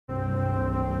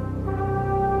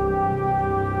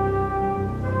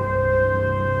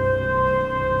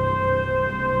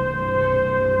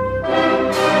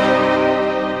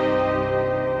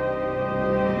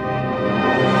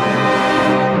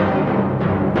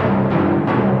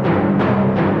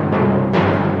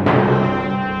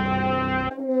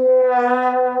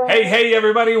Hey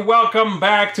everybody, welcome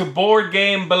back to Board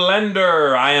Game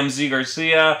Blender. I am Zee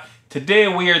Garcia. Today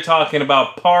we are talking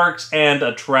about parks and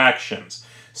attractions.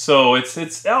 So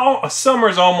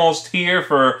summer's almost here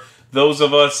for those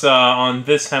of us on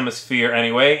this hemisphere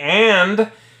anyway,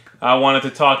 and I wanted to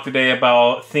talk today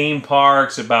about theme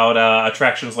parks, about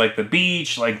attractions like the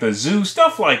beach, like the zoo,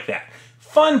 stuff like that.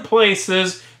 Fun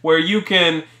places where you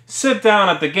can sit down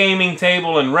at the gaming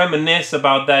table and reminisce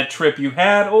about that trip you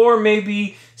had, or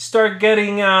maybe start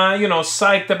getting,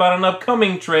 psyched about an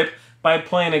upcoming trip by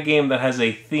playing a game that has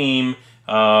a theme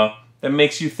that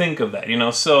makes you think of that,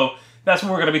 So that's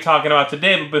what we're going to be talking about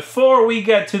today. But before we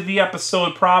get to the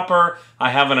episode proper,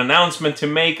 I have an announcement to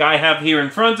make. I have here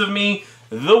in front of me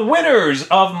the winners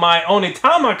of my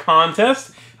Onitama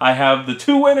contest. I have the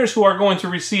two winners who are going to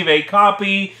receive a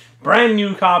brand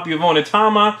new copy of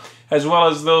Onitama, as well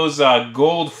as those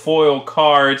gold foil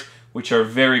cards, which are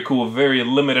very cool, very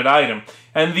limited item.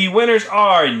 And the winners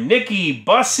are Nikki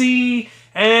Bussey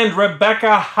and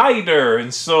Rebecca Hyder.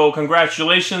 And so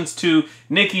congratulations to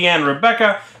Nikki and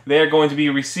Rebecca. They're going to be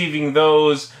receiving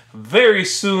those very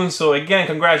soon. So again,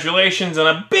 congratulations and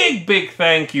a big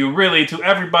thank you really to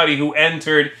everybody who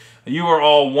entered. You are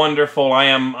all wonderful. I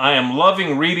am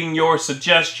loving reading your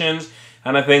suggestions,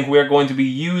 and I think we're going to be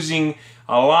using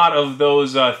a lot of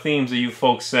those themes that you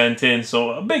folks sent in.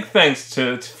 So a big thanks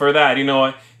for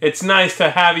that. It's nice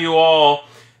to have you all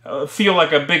feel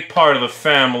like a big part of the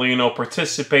family,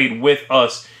 participate with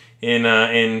us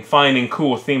in finding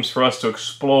cool themes for us to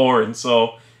explore. And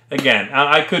so, again,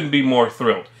 I couldn't be more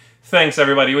thrilled. Thanks,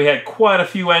 everybody. We had quite a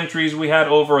few entries. We had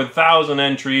over 1,000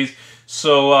 entries.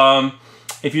 So,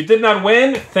 if you did not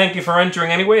win, thank you for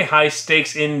entering anyway. High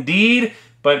stakes indeed,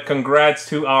 but congrats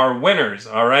to our winners,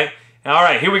 all right? All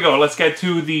right, here we go. Let's get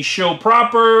to the show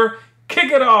proper.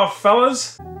 Kick it off,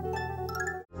 fellas.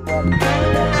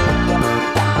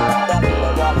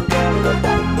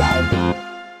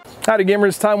 Howdy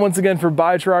gamers, time once again for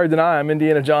Buy, Try, or Deny. I'm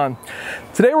Indiana John.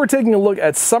 Today we're taking a look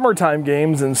at summertime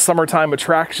games and summertime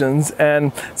attractions,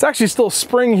 and it's actually still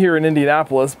spring here in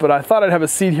Indianapolis, but I thought I'd have a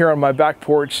seat here on my back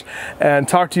porch and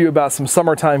talk to you about some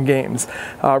summertime games.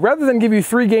 Rather than give you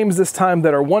 3 games this time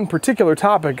that are one particular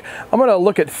topic, I'm going to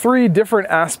look at 3 different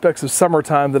aspects of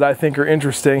summertime that I think are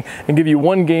interesting and give you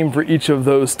 1 game for each of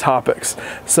those topics.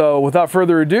 So without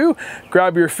further ado,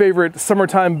 grab your favorite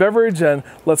summertime beverage and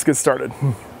let's get started.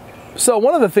 So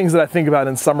one of the things that I think about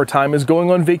in summertime is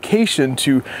going on vacation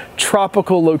to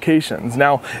tropical locations.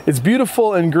 Now, it's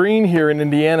beautiful and green here in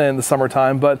Indiana in the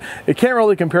summertime, but it can't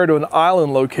really compare to an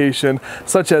island location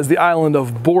such as the island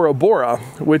of Bora Bora,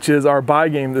 which is our buy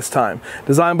game this time.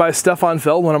 Designed by Stefan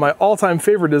Feld, one of my all-time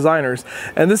favorite designers,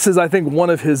 and this is, I think, one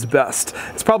of his best.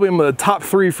 It's probably in the top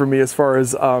 3 for me as far as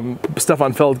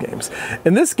Stefan Feld games.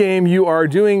 In this game, you are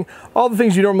doing all the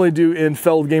things you normally do in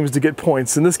Feld games to get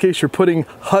points. In this case, you're putting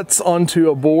huts onto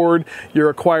a board. You're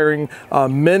acquiring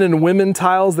men and women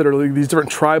tiles that are like these different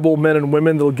tribal men and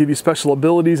women that will give you special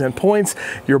abilities and points.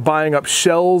 You're buying up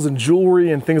shells and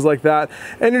jewelry and things like that,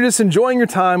 and you're just enjoying your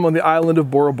time on the island of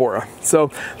Bora Bora.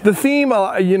 So the theme,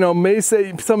 some may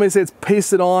say it's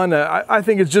pasted on. I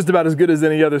think it's just about as good as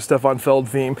any other Stefan Feld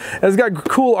theme. And it's got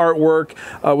cool artwork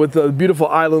with a beautiful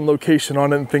island location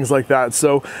on it and things like that.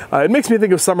 So it makes me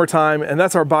think of summertime, and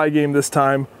that's our buy game this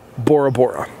time, Bora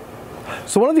Bora.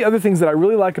 So one of the other things that I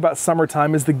really like about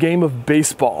summertime is the game of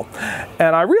baseball.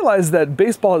 And I realize that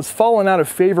baseball has fallen out of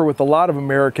favor with a lot of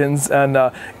Americans, and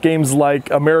games like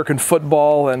American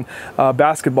football and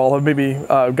basketball have maybe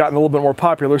gotten a little bit more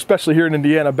popular, especially here in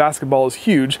Indiana. Basketball is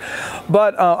huge.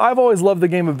 But I've always loved the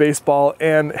game of baseball,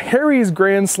 and Harry's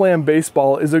Grand Slam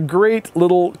Baseball is a great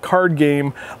little card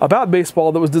game about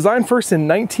baseball that was designed first in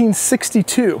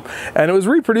 1962, and it was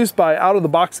reproduced by Out of the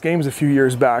Box Games a few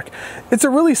years back. It's a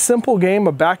really simple game,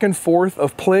 a back and forth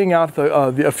of playing out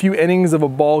a few innings of a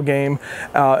ball game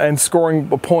and scoring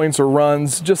points or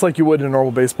runs just like you would in a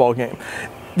normal baseball game.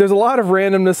 There's a lot of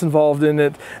randomness involved in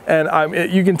it,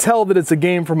 and you can tell that it's a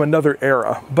game from another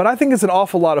era. But I think it's an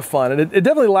awful lot of fun, and it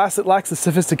definitely lacks the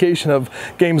sophistication of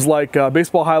games like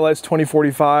Baseball Highlights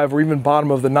 2045 or even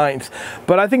Bottom of the Ninth.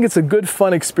 But I think it's a good,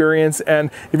 fun experience, and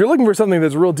if you're looking for something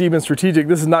that's real deep and strategic,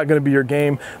 this is not going to be your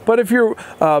game. But if you're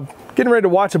getting ready to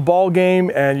watch a ball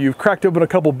game and you've cracked open a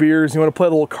couple beers, you want to play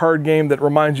a little card game that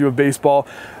reminds you of baseball,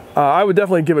 I would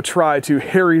definitely give a try to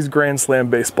Harry's Grand Slam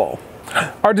Baseball.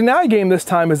 Our Deny game this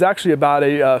time is actually about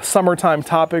a summertime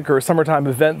topic or a summertime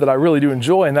event that I really do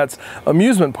enjoy, and that's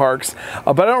amusement parks.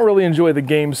 But I don't really enjoy the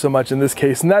game so much in this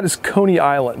case, and that is Coney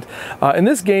Island. In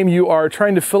this game, you are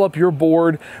trying to fill up your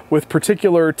board with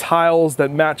particular tiles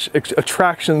that match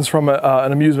attractions from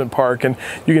an amusement park, and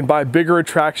you can buy bigger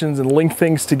attractions and link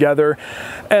things together.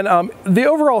 And the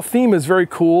overall theme is very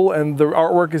cool, and the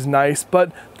artwork is nice,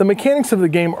 but the mechanics of the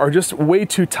game are just way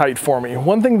too tight for me.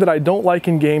 One thing that I don't like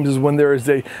in games is when there is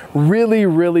a really,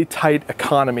 really tight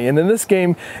economy. And in this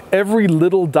game, every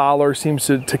little dollar seems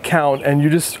to count, and you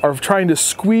just are trying to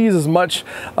squeeze as much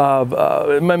of,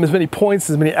 as many points,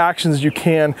 as many actions as you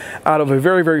can out of a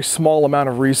very, very small amount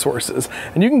of resources.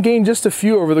 And you can gain just a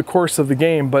few over the course of the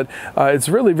game, but it's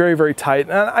really very, very tight.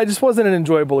 And it just wasn't an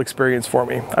enjoyable experience for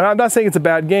me. I'm not saying it's a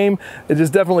bad game, it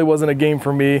just definitely wasn't a game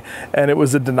for me, and it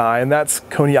was a deny, and that's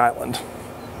Coney Island.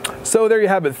 So there you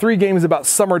have it, 3 games about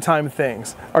summertime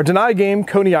things. Our Deny game,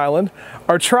 Coney Island,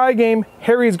 our Try game,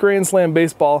 Harry's Grand Slam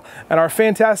Baseball, and our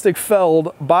fantastic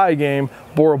Feld Buy game,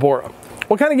 Bora Bora.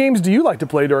 What kind of games do you like to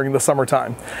play during the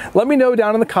summertime? Let me know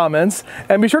down in the comments,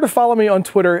 and be sure to follow me on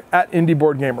Twitter at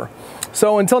IndieBoardGamer.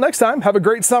 So until next time, have a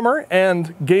great summer,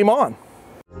 and game on!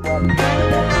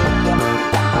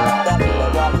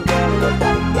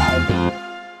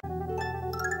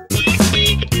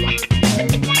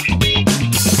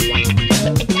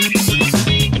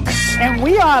 And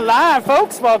we are live,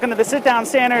 folks. Welcome to the Sit Down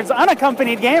Standards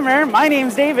Unaccompanied Gamer. My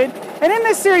name's David, and in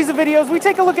this series of videos, we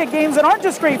take a look at games that aren't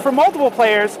just great for multiple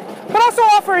players, but also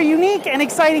offer a unique and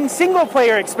exciting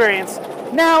single-player experience.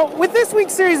 Now, with this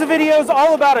week's series of videos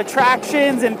all about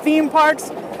attractions and theme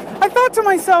parks, I thought to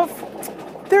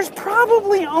myself, there's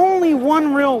probably only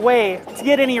one real way to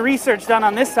get any research done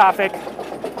on this topic.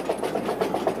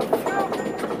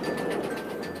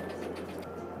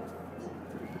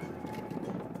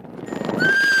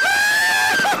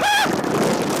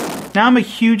 Now, I'm a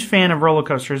huge fan of roller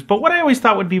coasters, but what I always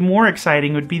thought would be more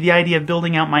exciting would be the idea of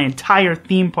building out my entire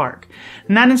theme park.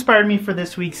 And that inspired me for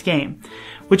this week's game,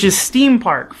 which is Steam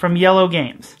Park from Yellow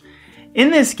Games.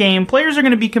 In this game, players are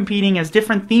going to be competing as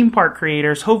different theme park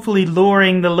creators, hopefully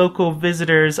luring the local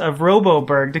visitors of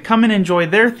Roboburg to come and enjoy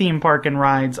their theme park and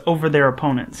rides over their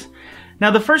opponents. Now,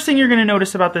 the first thing you're going to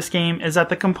notice about this game is that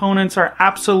the components are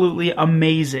absolutely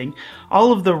amazing.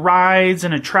 All of the rides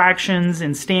and attractions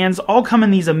and stands all come in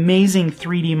these amazing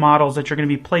 3D models that you're going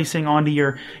to be placing onto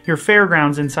your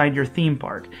fairgrounds inside your theme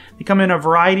park. They come in a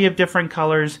variety of different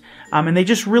colors, and they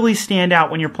just really stand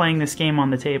out when you're playing this game on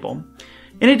the table.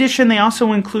 In addition, they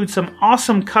also include some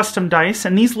awesome custom dice,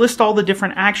 and these list all the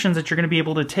different actions that you're going to be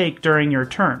able to take during your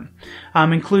turn,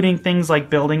 including things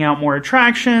like building out more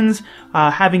attractions,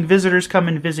 having visitors come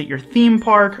and visit your theme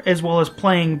park, as well as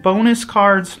playing bonus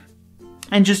cards,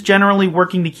 and just generally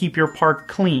working to keep your park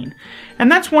clean.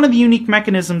 And that's one of the unique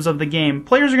mechanisms of the game.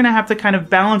 Players are going to have to kind of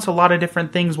balance a lot of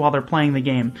different things while they're playing the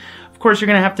game. Of course, you're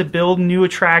going to have to build new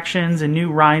attractions and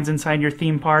new rides inside your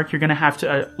theme park. You're going to have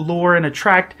to lure and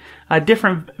attract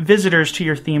different visitors to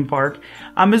your theme park,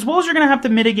 as well as you're going to have to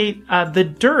mitigate the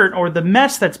dirt or the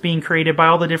mess that's being created by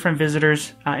all the different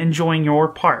visitors enjoying your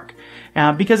park.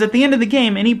 Because at the end of the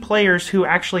game, any players who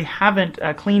actually haven't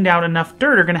cleaned out enough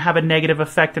dirt are going to have a negative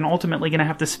effect and ultimately going to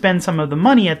have to spend some of the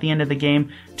money at the end of the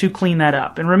game to clean that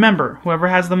up. And remember, whoever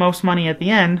has the most money at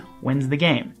the end wins the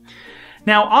game.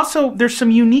 Now, also, there's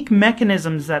some unique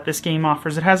mechanisms that this game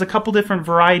offers. It has a couple different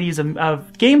varieties of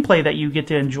gameplay that you get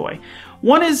to enjoy.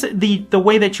 One is the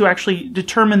way that you actually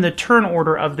determine the turn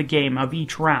order of the game of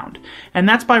each round. And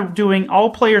that's by doing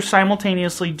all players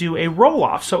simultaneously do a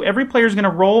roll-off. So every player is going to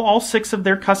roll all 6 of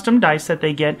their custom dice that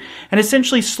they get and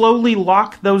essentially slowly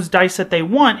lock those dice that they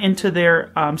want into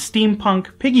their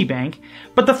steampunk piggy bank.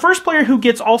 But the first player who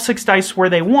gets all 6 dice where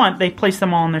they want, they place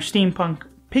them all in their steampunk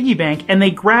piggy bank, and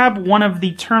they grab one of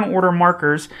the turn order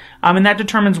markers, and that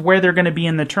determines where they're going to be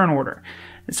in the turn order.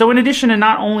 So in addition to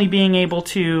not only being able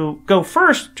to go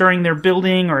first during their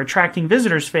building or attracting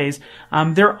visitors phase,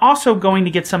 they're also going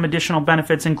to get some additional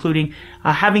benefits, including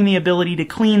having the ability to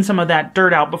clean some of that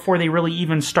dirt out before they really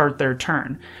even start their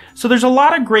turn. So there's a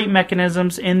lot of great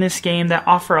mechanisms in this game that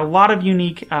offer a lot of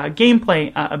unique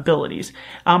gameplay abilities.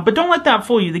 But don't let that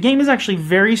fool you. The game is actually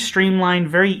very streamlined,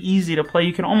 very easy to play.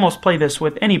 You can almost play this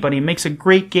with anybody. It makes a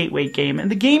great gateway game. And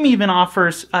the game even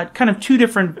offers kind of 2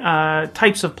 different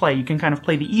types of play. You can kind of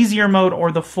play the easier mode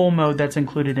or the full mode that's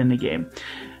included in the game.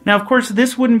 Now, of course,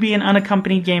 this wouldn't be an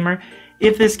unaccompanied gamer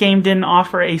if this game didn't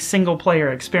offer a single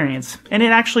player experience. And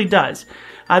it actually does.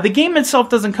 The game itself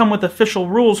doesn't come with official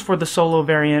rules for the solo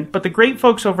variant, but the great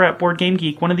folks over at Board Game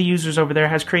Geek, one of the users over there,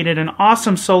 has created an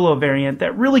awesome solo variant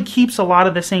that really keeps a lot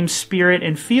of the same spirit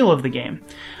and feel of the game.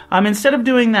 Instead of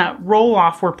doing that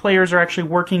roll-off where players are actually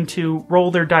working to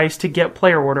roll their dice to get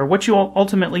player order, what you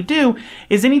ultimately do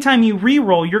is anytime you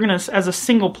re-roll, you're going to, as a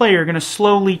single player, you're going to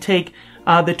slowly take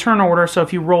the turn order. So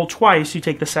if you roll twice, you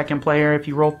take the second player. If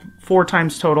you roll 4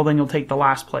 times total, then you'll take the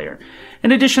last player.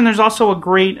 In addition, there's also a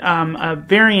great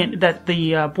variant that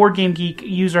the Board Game Geek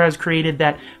user has created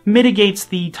that mitigates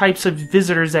the types of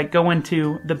visitors that go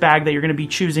into the bag that you're going to be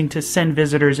choosing to send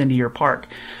visitors into your park.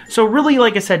 So really,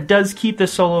 like I said, does keep the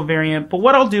solo variant. But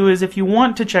what I'll do is, if you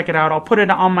want to check it out, I'll put it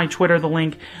on my Twitter, the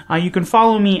link. You can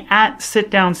follow me at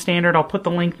SitDownStandard. I'll put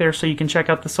the link there so you can check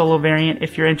out the solo variant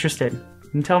if you're interested.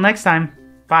 Until next time,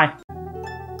 bye.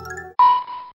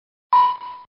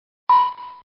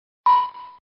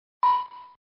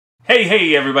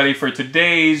 Hey everybody, for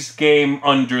today's game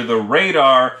Under the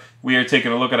Radar, we are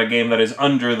taking a look at a game that is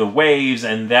under the waves,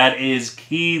 and that is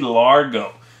Key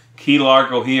Largo. Key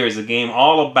Largo here is a game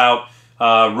all about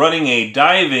running a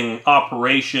diving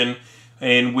operation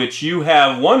in which you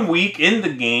have 1 week in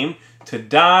the game to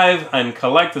dive and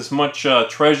collect as much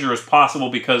treasure as possible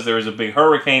because there is a big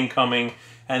hurricane coming,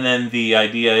 and then the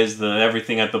idea is that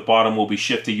everything at the bottom will be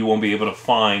shifted. You won't be able to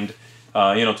find,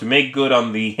 to make good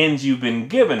on the hints you've been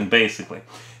given, basically.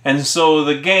 And so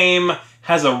the game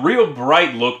has a real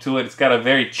bright look to it. It's got a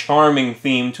very charming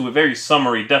theme to it, very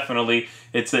summery, definitely.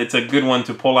 It's a good one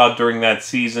to pull out during that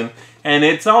season. And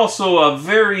it's also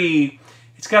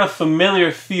it's got a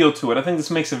familiar feel to it. I think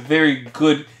this makes a very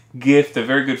good gift, a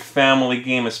very good family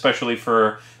game, especially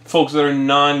for folks that are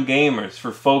non-gamers,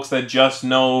 for folks that just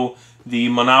know the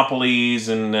Monopolies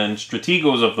and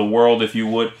Strategos of the world, if you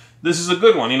would. This is a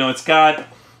good one. It's got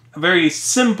a very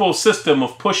simple system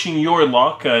of pushing your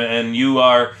luck, and you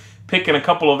are picking a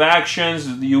couple of actions.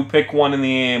 You pick one in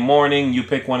the morning, you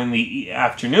pick one in the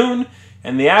afternoon,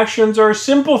 and the actions are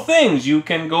simple things. You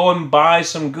can go and buy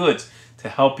some goods to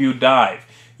help you dive.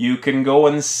 You can go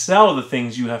and sell the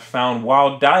things you have found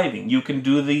while diving. You can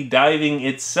do the diving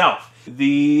itself.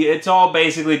 It's all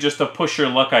basically just a push your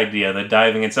luck idea. The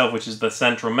diving itself, which is the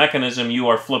central mechanism, you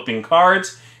are flipping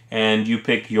cards and you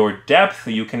pick your depth.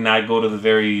 You cannot go to the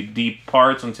very deep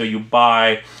parts until you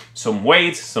buy some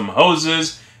weights, some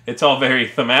hoses. It's all very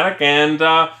thematic, and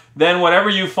then whatever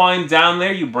you find down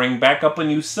there, you bring back up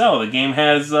and you sell. The game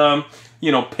has,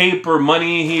 paper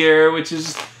money here, which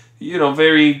is,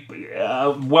 very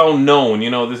well known.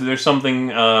 There's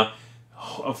something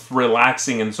of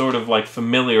relaxing and sort of like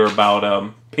familiar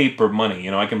about paper money.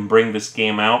 I can bring this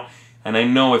game out, and I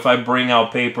know if I bring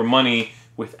out paper money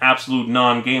with absolute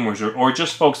non-gamers or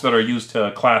just folks that are used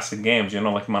to classic games,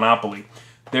 like Monopoly,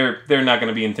 they're not going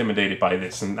to be intimidated by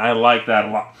this, and I like that a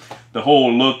lot. The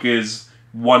whole look is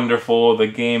wonderful. The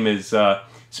game is it's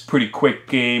a pretty quick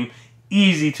game,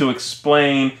 easy to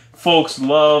explain. Folks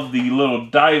love the little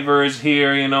divers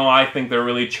here. I think they're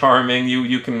really charming.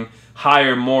 You can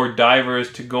hire more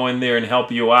divers to go in there and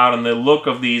help you out, and the look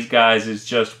of these guys is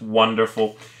just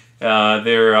wonderful.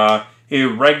 They're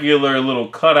irregular little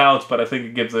cutouts, but I think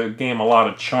it gives the game a lot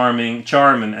of charm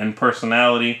and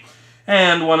personality.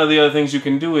 And one of the other things you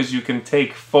can do is you can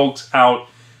take folks out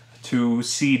to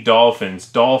see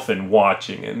dolphin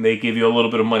watching, and they give you a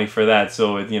little bit of money for that.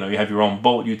 So you have your own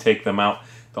boat, you take them out.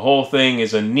 The whole thing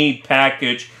is a neat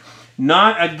package.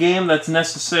 Not a game that's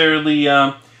necessarily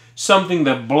something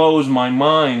that blows my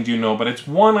mind, but it's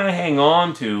one I hang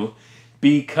on to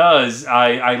because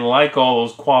I like all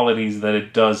those qualities that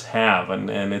it does have,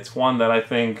 and it's one that I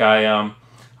think I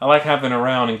like having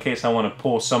around in case I want to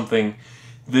pull something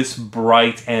this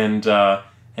bright and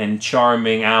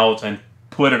charming out and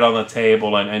put it on the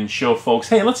table and show folks,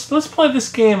 hey, let's play this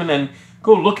game and then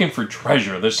go looking for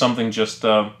treasure. There's something just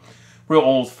real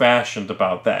old-fashioned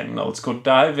about that. Let's go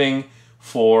diving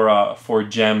for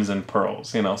gems and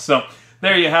pearls. So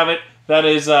there you have it. That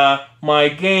is my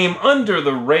game Under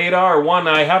the Radar, one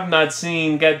I have not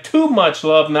seen get too much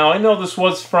love. Now I know this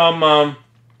was from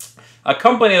a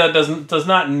company that does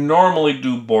not normally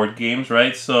do board games,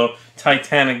 right? So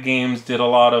Titanic Games did a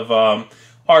lot of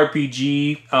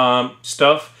RPG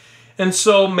stuff. And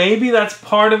so maybe that's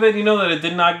part of it, that it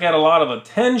did not get a lot of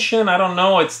attention. I don't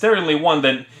know. It's certainly one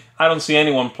that I don't see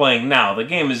anyone playing now. The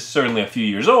game is certainly a few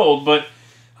years old, but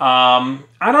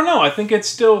I don't know. I think it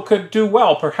still could do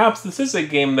well. Perhaps this is a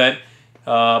game that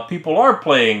people are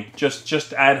playing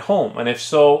just at home. And if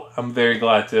so, I'm very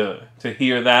glad to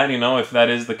hear that, if that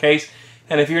is the case.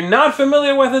 And if you're not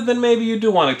familiar with it, then maybe you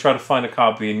do want to try to find a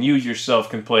copy and you yourself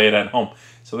can play it at home.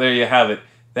 So there you have it.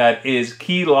 That is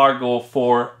key largo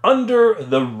for Under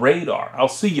the Radar. I'll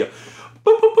see you.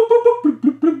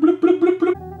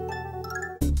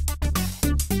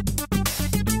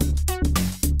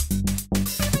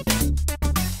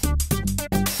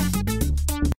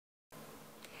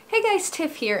 Hey guys,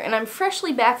 Tiff here, and I'm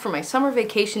freshly back from my summer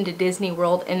vacation to Disney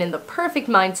World and in the perfect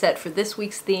mindset for this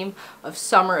week's theme of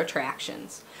summer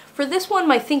attractions. For this one,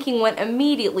 my thinking went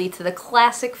immediately to the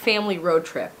classic family road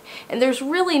trip, and there's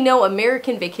really no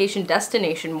American vacation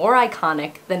destination more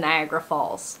iconic than Niagara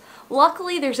Falls.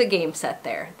 Luckily, there's a game set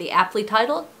there, the aptly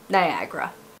titled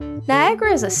Niagara.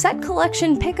 Niagara is a set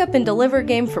collection pick-up and deliver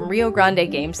game from Rio Grande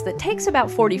Games that takes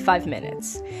about 45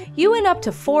 minutes. You and up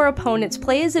to 4 opponents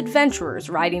play as adventurers,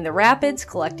 riding the rapids,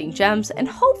 collecting gems, and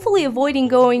hopefully avoiding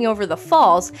going over the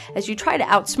falls as you try to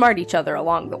outsmart each other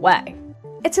along the way.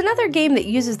 It's another game that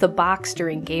uses the box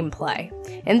during gameplay.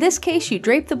 In this case, you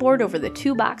drape the board over the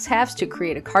 2 box halves to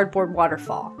create a cardboard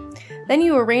waterfall. Then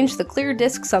you arrange the clear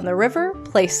discs on the river,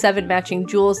 place 7 matching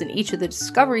jewels in each of the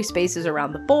discovery spaces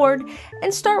around the board,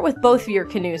 and start with both of your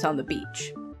canoes on the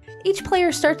beach. Each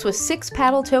player starts with 6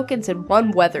 paddle tokens and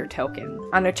 1 weather token.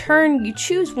 On a turn, you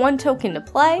choose 1 token to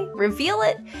play, reveal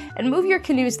it, and move your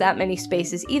canoes that many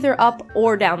spaces either up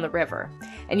or down the river,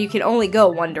 and you can only go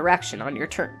one direction on your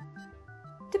turn.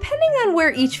 Depending on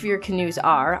where each of your canoes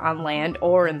are, on land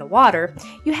or in the water,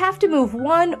 you have to move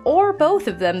 1 or both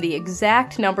of them the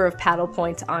exact number of paddle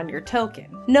points on your token.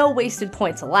 No wasted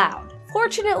points allowed.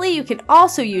 Fortunately, you can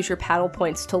also use your paddle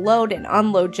points to load and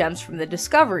unload gems from the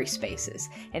discovery spaces,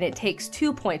 and it takes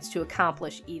 2 points to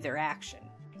accomplish either action.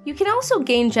 You can also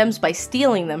gain gems by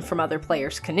stealing them from other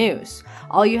players' canoes.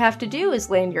 All you have to do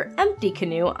is land your empty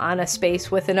canoe on a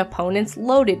space with an opponent's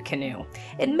loaded canoe.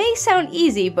 It may sound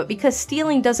easy, but because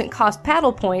stealing doesn't cost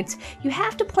paddle points, you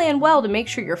have to plan well to make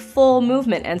sure your full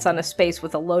movement ends on a space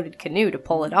with a loaded canoe to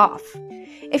pull it off.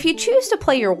 If you choose to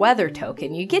play your weather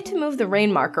token, you get to move the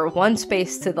rain marker 1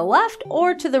 space to the left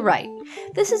or to the right.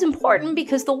 This is important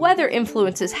because the weather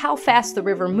influences how fast the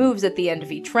river moves at the end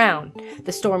of each round.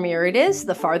 The stormier it is,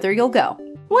 the farther you'll go.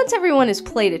 Once everyone has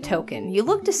played a token, you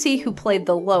look to see who played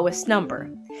the lowest number.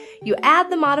 You add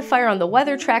the modifier on the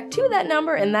weather track to that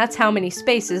number, and that's how many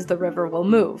spaces the river will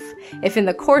move. If in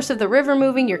the course of the river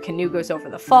moving your canoe goes over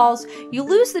the falls, you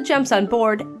lose the gems on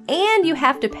board, and you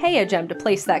have to pay a gem to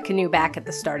place that canoe back at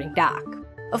the starting dock.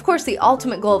 Of course, the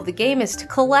ultimate goal of the game is to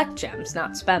collect gems,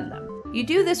 not spend them. You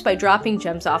do this by dropping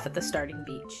gems off at the starting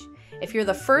beach. If you're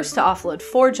the first to offload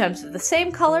 4 gems of the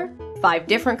same color, 5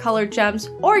 different colored gems,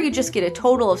 or you just get a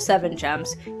total of 7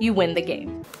 gems, you win the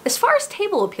game. As far as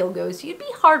table appeal goes, you'd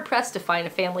be hard-pressed to find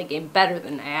a family game better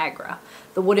than Niagara.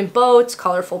 The wooden boats,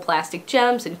 colorful plastic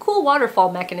gems, and cool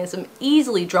waterfall mechanism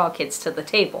easily draw kids to the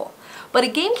table. But a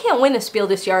game can't win a Spiel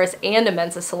des Jahres and a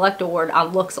Mensa Select Award on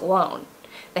looks alone.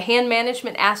 The hand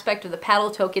management aspect of the paddle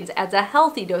tokens adds a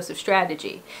healthy dose of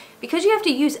strategy. Because you have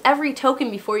to use every token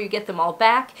before you get them all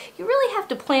back, you really have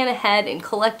to plan ahead and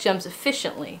collect gems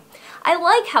efficiently. I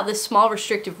like how this small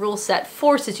restrictive rule set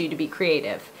forces you to be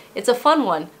creative. It's a fun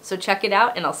one, so check it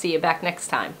out and I'll see you back next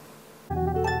time.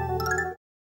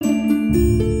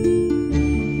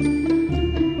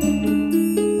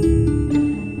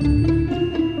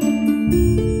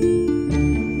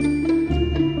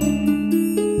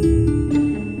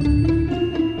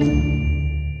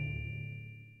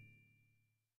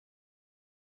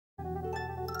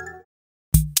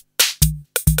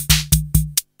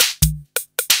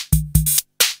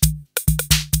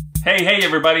 Hey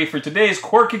everybody, for today's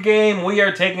Quirky Game, we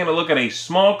are taking a look at a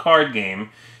small card game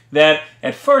that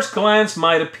at first glance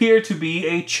might appear to be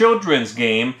a children's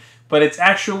game, but it's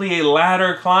actually a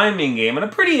ladder climbing game, and a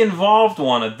pretty involved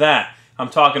one at that. I'm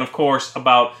talking, of course,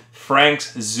 about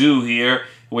Frank's Zoo here,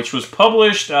 which was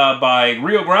published by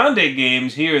Rio Grande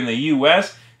Games here in the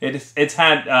US. It's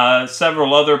had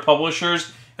several other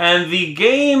publishers, and the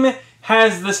game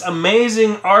has this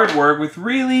amazing artwork with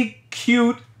really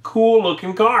cute, cool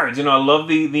looking cards. You know, I love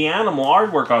the animal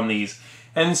artwork on these.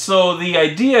 And so the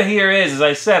idea here is, as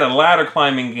I said, a ladder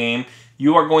climbing game.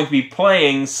 You are going to be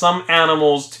playing some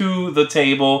animals to the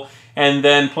table, and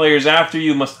then players after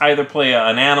you must either play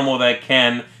an animal that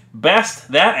can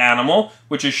best that animal,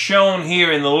 which is shown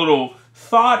here in the little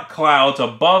thought clouds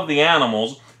above the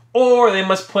animals, or they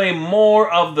must play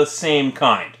more of the same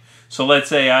kind. So let's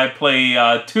say I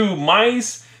play 2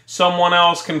 mice, someone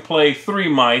else can play 3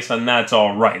 mice, and that's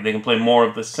all right. They can play more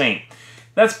of the same.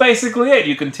 That's basically it.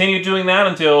 You continue doing that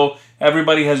until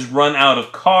everybody has run out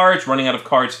of cards. Running out of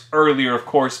cards earlier, of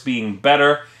course, being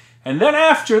better. And then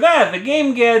after that, the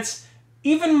game gets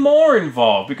even more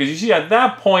involved, because you see at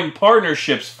that point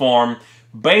partnerships form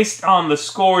based on the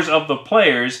scores of the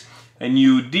players. and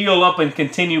you deal up and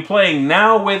continue playing,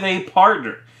 now with a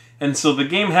partner. And so the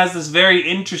game has this very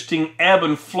interesting ebb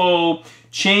and flow,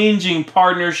 changing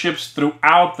partnerships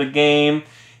throughout the game.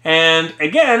 And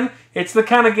again, it's the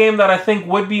kind of game that I think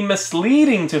would be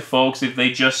misleading to folks if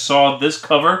they just saw this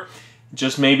cover,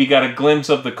 just maybe got a glimpse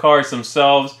of the cards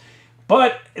themselves.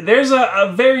 But there's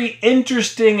a very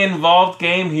interesting involved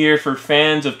game here for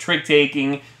fans of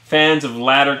trick-taking, fans of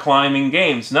ladder-climbing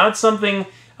games. Not something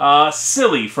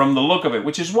silly from the look of it,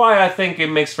 which is why I think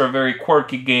it makes for a very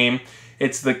quirky game.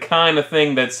 It's the kind of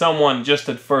thing that someone just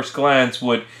at first glance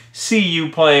would see you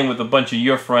playing with a bunch of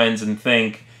your friends and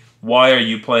think, why are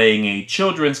you playing a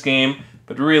children's game?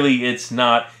 But really, it's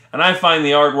not. And I find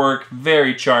the artwork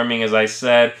very charming, as I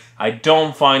said. I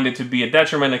don't find it to be a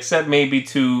detriment, except maybe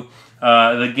to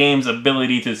the game's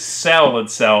ability to sell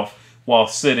itself while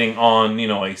sitting on,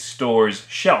 a store's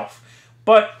shelf.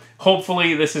 But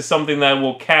hopefully this is something that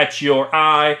will catch your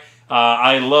eye.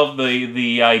 I love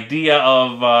the idea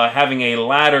of having a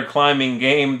ladder climbing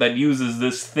game that uses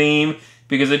this theme,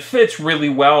 because it fits really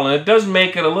well, and it does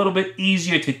make it a little bit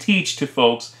easier to teach to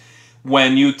folks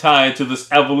when you tie it to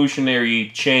this evolutionary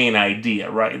chain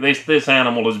idea, right? This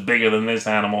animal is bigger than this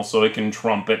animal, so it can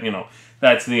trump it,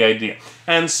 that's the idea.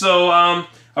 And so,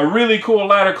 a really cool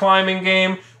ladder climbing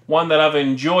game, one that I've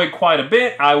enjoyed quite a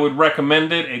bit. I would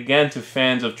recommend it, again, to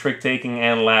fans of trick-taking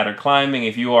and ladder climbing.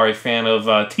 If you are a fan of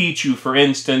Tichu, for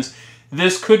instance,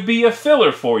 this could be a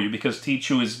filler for you, because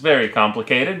Tichu is very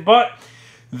complicated, but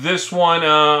this one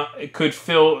could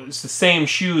fill the same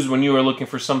shoes when you are looking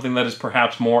for something that is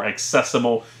perhaps more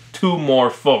accessible to more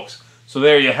folks. So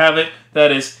there you have it.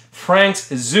 That is Frank's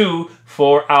Zoo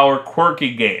for our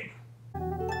Quirky Game.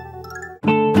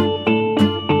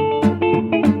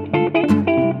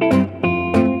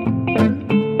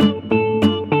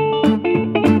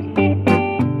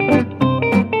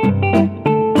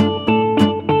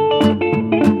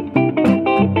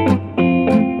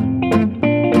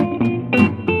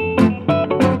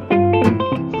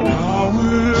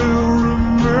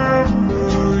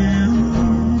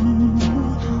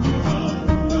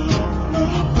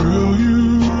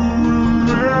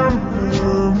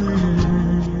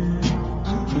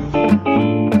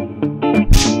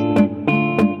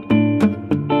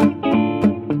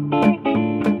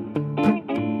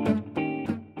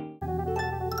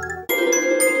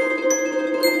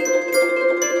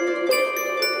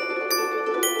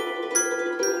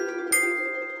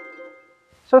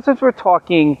 So since we're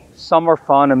talking summer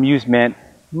fun, amusement,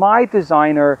 my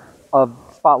designer of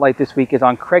Spotlight this week is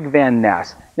on Craig Van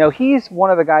Ness. Now he's one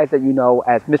of the guys that you know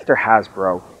as Mr.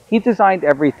 Hasbro. He designed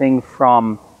everything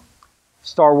from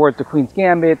Star Wars The Queen's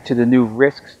Gambit, to the new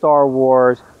Risk Star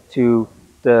Wars, to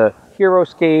the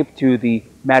Heroescape, to the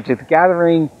Magic the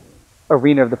Gathering,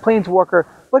 Arena of the Planeswalker.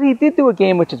 But he did do a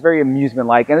game which is very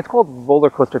amusement-like, and it's called Roller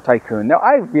Coaster Tycoon. Now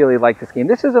I really like this game.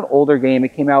 This is an older game.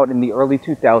 It came out in the early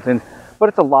 2000s. But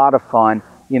it's a lot of fun.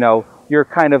 You're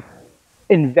kind of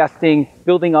investing,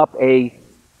 building up a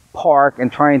park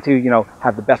and trying to,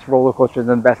 have the best roller coasters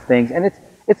and the best things. And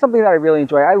it's something that I really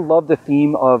enjoy. I love the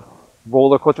theme of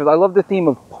roller coasters. I love the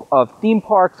theme of theme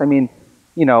parks. I mean,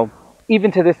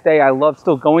 even to this day, I love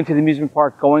still going to the amusement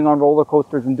park, going on roller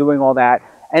coasters and doing all that.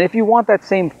 And if you want that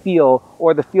same feel,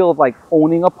 or the feel of like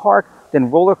owning a park, then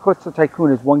Roller Coaster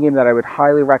Tycoon is one game that I would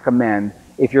highly recommend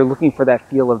if you're looking for that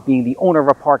feel of being the owner of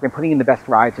a park and putting in the best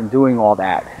rides and doing all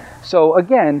that. So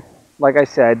again, like I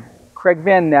said, Craig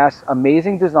Van Ness,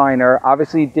 amazing designer,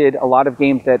 obviously did a lot of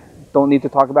games that don't need to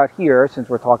talk about here since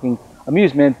we're talking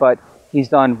amusement, but he's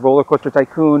done Roller Coaster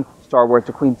Tycoon, Star Wars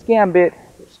The Queen's Gambit,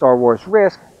 Star Wars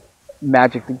Risk,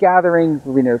 Magic the Gathering,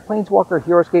 Arena of the Planeswalker,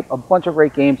 Heroescape, a bunch of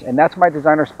great games, and that's my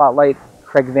designer spotlight,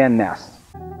 Craig Van Ness.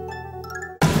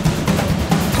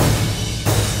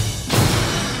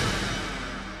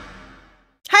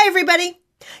 Hi, everybody.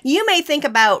 You may think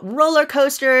about roller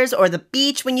coasters or the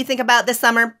beach when you think about this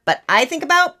summer, but I think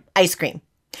about ice cream.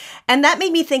 And that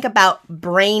made me think about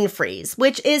Brain Freeze,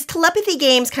 which is Telepathy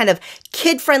Game's kind of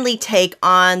kid-friendly take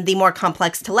on the more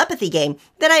complex telepathy game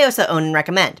that I also own and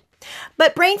recommend.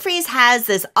 But Brain Freeze has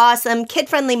this awesome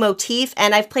kid-friendly motif,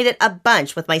 and I've played it a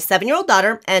bunch with my 7-year-old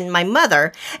daughter and my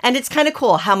mother, and it's kind of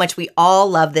cool how much we all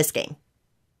love this game.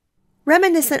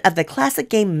 Reminiscent of the classic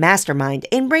game Mastermind,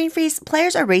 in Brain Freeze,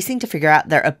 players are racing to figure out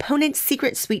their opponent's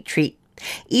secret sweet treat.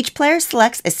 Each player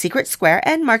selects a secret square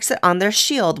and marks it on their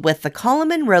shield with the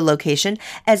column and row location,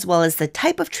 as well as the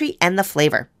type of treat and the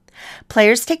flavor.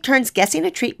 Players take turns guessing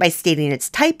a treat by stating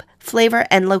its type, flavor,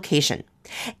 and location.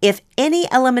 If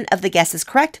any element of the guess is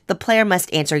correct, the player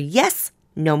must answer yes,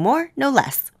 no more, no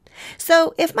less.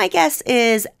 So if my guess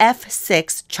is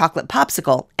F6 chocolate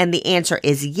popsicle and the answer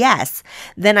is yes,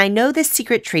 then I know this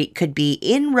secret treat could be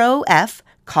in row F,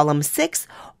 column 6,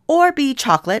 or be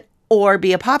chocolate, or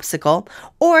be a popsicle,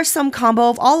 or some combo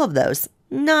of all of those.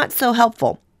 Not so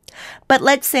helpful. But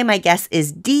let's say my guess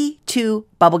is D2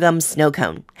 bubblegum snow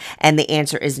cone, and the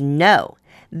answer is no.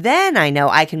 Then I know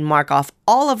I can mark off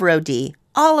all of row D,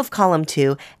 all of column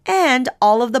 2, and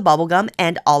all of the bubblegum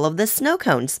and all of the snow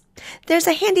cones. There's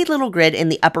a handy little grid in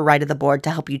the upper right of the board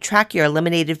to help you track your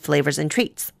eliminated flavors and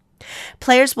treats.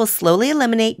 Players will slowly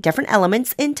eliminate different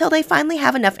elements until they finally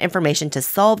have enough information to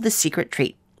solve the secret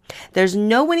treat. There's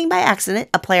no winning by accident.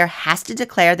 A player has to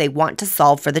declare they want to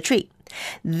solve for the treat.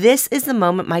 This is the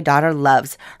moment my daughter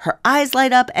loves. Her eyes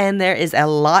light up and there is a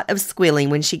lot of squealing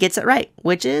when she gets it right,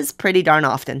 which is pretty darn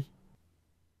often.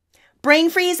 Brain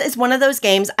Freeze is one of those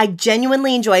games I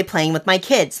genuinely enjoy playing with my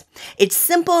kids. It's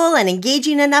simple and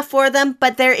engaging enough for them,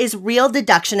 but there is real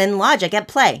deduction and logic at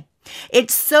play.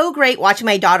 It's so great watching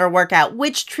my daughter work out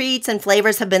which treats and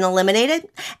flavors have been eliminated,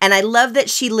 and I love that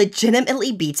she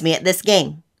legitimately beats me at this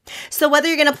game. So whether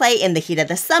you're going to play in the heat of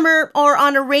the summer or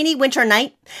on a rainy winter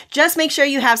night, just make sure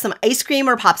you have some ice cream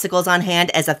or popsicles on hand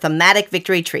as a thematic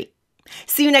victory treat.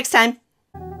 See you next time.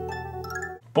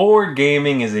 Board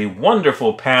gaming is a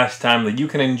wonderful pastime that you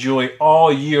can enjoy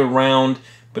all year round,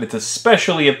 but it's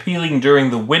especially appealing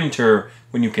during the winter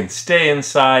when you can stay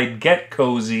inside, get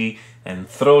cozy, and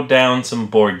throw down some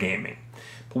board gaming.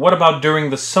 But what about during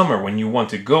the summer when you want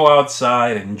to go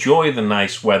outside, enjoy the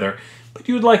nice weather, but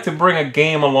you'd like to bring a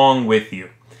game along with you?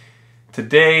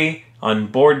 Today on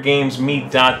Board Games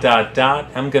Meet ...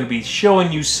 I'm going to be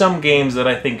showing you some games that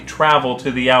I think travel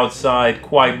to the outside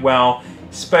quite well,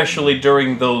 especially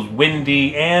during those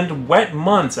windy and wet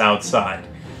months outside.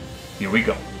 Here we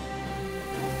go.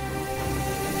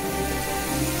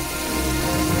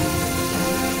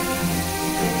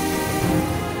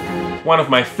 One of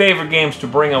my favorite games to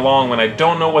bring along when I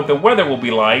don't know what the weather will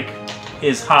be like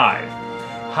is Hive.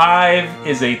 Hive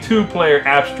is a two-player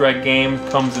abstract game,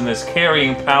 comes in this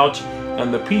carrying pouch,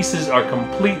 and the pieces are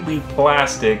completely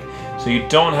plastic, so you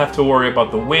don't have to worry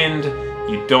about the wind,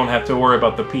 you don't have to worry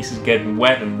about the pieces getting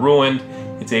wet and ruined.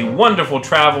 It's a wonderful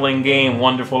traveling game,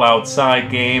 wonderful outside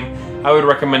game. I would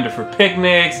recommend it for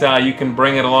picnics. You can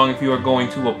bring it along if you are going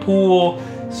to a pool.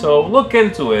 So look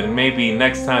into it, and maybe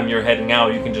next time you're heading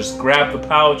out, you can just grab the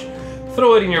pouch,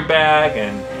 throw it in your bag,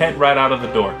 and head right out of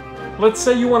the door. Let's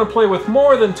say you want to play with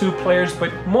more than two players,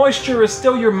 but moisture is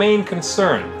still your main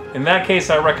concern. In that case,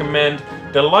 I recommend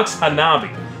Deluxe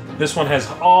Hanabi. This one has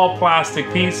all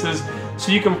plastic pieces,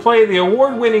 so you can play the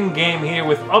award-winning game here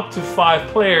with up to 5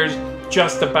 players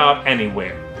just about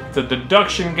anywhere. It's a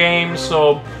deduction game,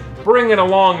 so bring it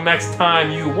along next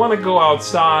time you want to go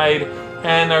outside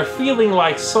and are feeling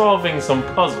like solving some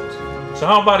puzzles. So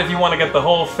how about if you want to get the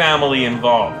whole family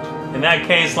involved? In that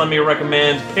case, let me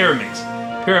recommend Pyramix.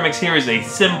 Pyramix here is a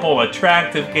simple,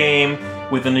 attractive game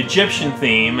with an Egyptian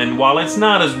theme, and while it's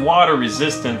not as water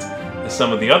resistant as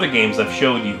some of the other games I've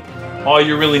showed you, all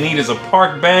you really need is a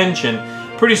park bench, and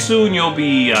pretty soon you'll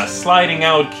be sliding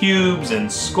out cubes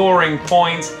and scoring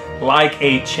points like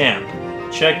a champ.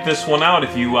 Check this one out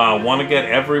if you want to get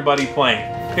everybody playing.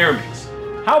 Pyramix.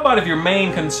 How about if your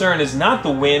main concern is not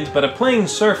the wind, but a playing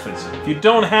surface? If you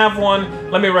don't have one,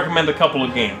 let me recommend a couple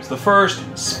of games. The first,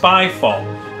 Spyfall.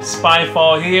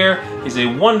 Spyfall here is a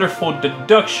wonderful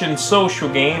deduction social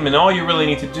game, and all you really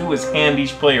need to do is hand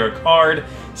each player a card,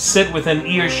 sit within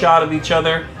earshot of each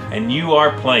other, and you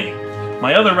are playing.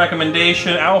 My other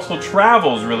recommendation also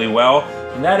travels really well,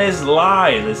 and that is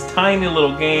Lie, this tiny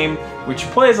little game which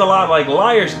plays a lot like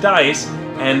Liar's Dice,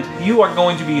 and you are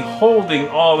going to be holding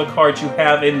all the cards you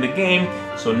have in the game,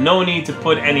 so no need to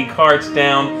put any cards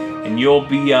down, and you'll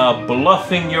be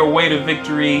bluffing your way to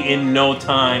victory in no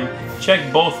time.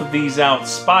 Check both of these out,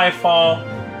 Spyfall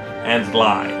and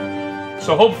Lie.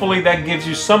 So hopefully that gives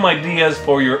you some ideas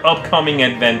for your upcoming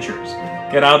adventures.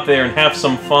 Get out there and have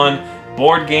some fun,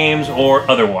 board games or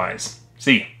otherwise.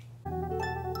 See you.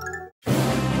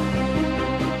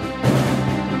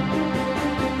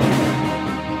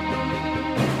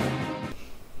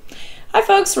 Hi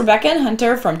folks, Rebecca and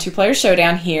Hunter from Player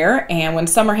Showdown here, and when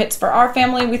summer hits for our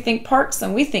family, we think parks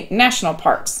and we think national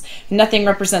parks. Nothing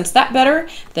represents that better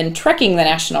than Trekking the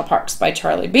National Parks by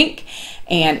Charlie Bink,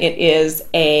 and it is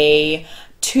a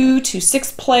 2 to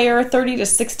 6 player, 30 to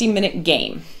 60 minute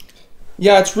game.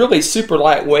 Yeah, it's really super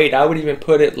lightweight. I would even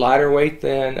put it lighter weight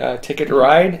than Ticket to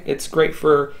Ride. It's great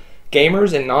for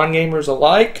gamers and non-gamers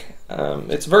alike.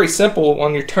 It's very simple.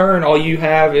 On your turn, all you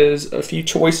have is a few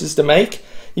choices to make.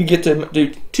 You get to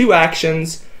do 2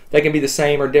 actions. They can be the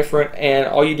same or different, and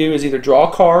all you do is either draw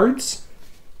cards,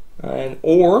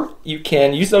 or you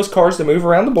can use those cards to move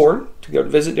around the board to go to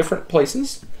visit different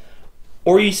places,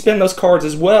 or you spend those cards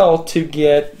as well to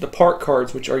get the park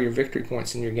cards, which are your victory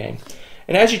points in your game.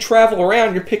 And as you travel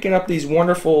around, you're picking up these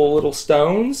wonderful little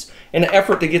stones in an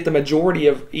effort to get the majority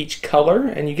of each color,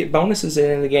 and you get bonuses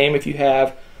in the game if you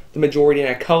have the majority in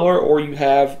a color or you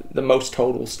have the most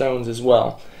total stones as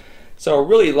well. So a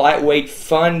really lightweight,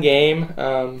 fun game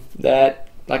that,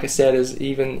 like I said, is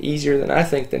even easier than I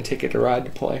think than Ticket to Ride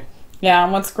to play. Yeah,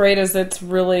 and what's great is it's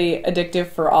really addictive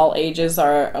for all ages.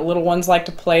 Our little ones like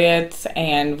to play it,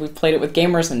 and we've played it with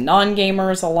gamers and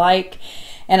non-gamers alike.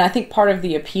 And I think part of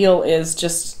the appeal is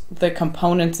just the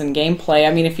components and gameplay.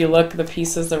 I mean, if you look, the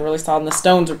pieces, they're really solid. And the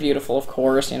stones are beautiful, of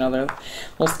course. You know, they're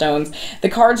little stones. The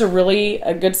cards are really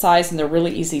a good size, and they're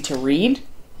really easy to read.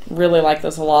 Really like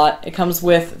those a lot. It comes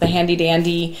with the handy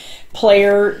dandy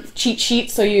player cheat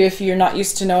sheet, so if you're not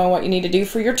used to knowing what you need to do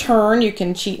for your turn, you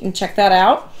can cheat and check that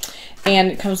out.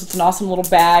 And it comes with an awesome little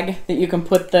bag that you can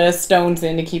put the stones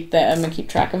in to keep them and keep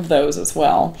track of those as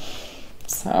well.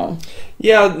 So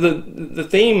yeah, the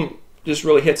theme just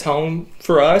really hits home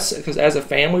for us because as a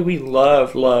family we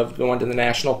love going to the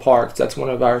national parks. That's one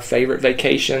of our favorite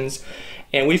vacations.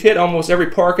 And we've hit almost every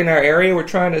park in our area. We're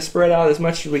trying to spread out as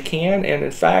much as we can. And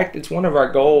in fact, it's one of our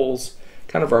goals,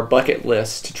 kind of our bucket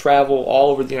list, to travel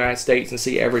all over the United States and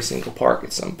see every single park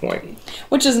at some point.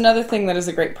 Which is another thing that is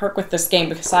a great perk with this game,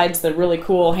 besides the really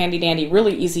cool, handy-dandy,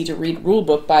 really easy-to-read rule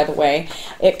book, by the way.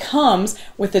 It comes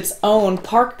with its own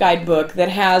park guidebook that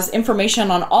has information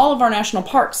on all of our national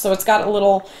parks. So it's got a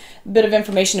little bit of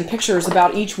information and pictures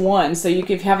about each one, so if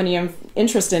you have any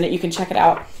interest in it, you can check it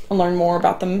out and learn more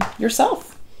about them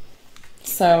yourself.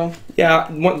 So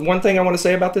yeah, one thing I want to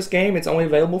say about this game, it's only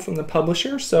available from the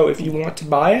publisher, so if you want to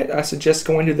buy it, I suggest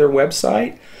going to their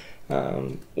website,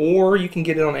 or you can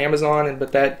get it on Amazon,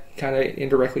 but that kind of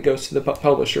indirectly goes to the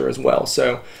publisher as well,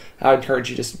 so I would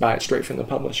encourage you just to buy it straight from the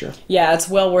publisher. Yeah, it's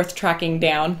well worth tracking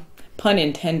down, pun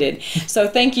intended. So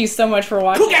thank you so much for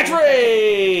watching. Cool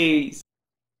catchphrase!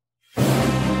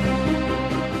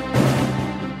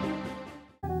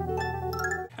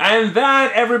 And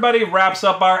that, everybody, wraps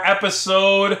up our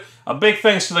episode. A big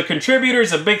thanks to the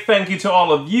contributors. A big thank you to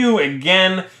all of you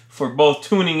again for both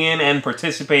tuning in and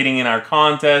participating in our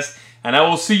contest. And I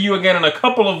will see you again in a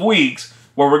couple of weeks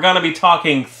where we're going to be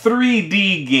talking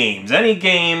 3D games. Any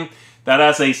game that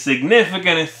has a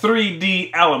significant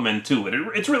 3D element to it.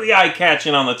 It's really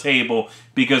eye-catching on the table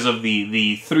because of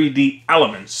the 3D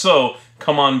elements. So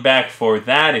come on back for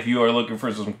that if you are looking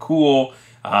for some cool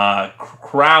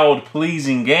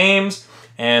crowd-pleasing games.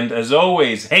 And as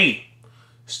always, hey,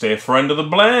 stay a friend of the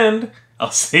blend. I'll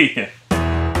see you.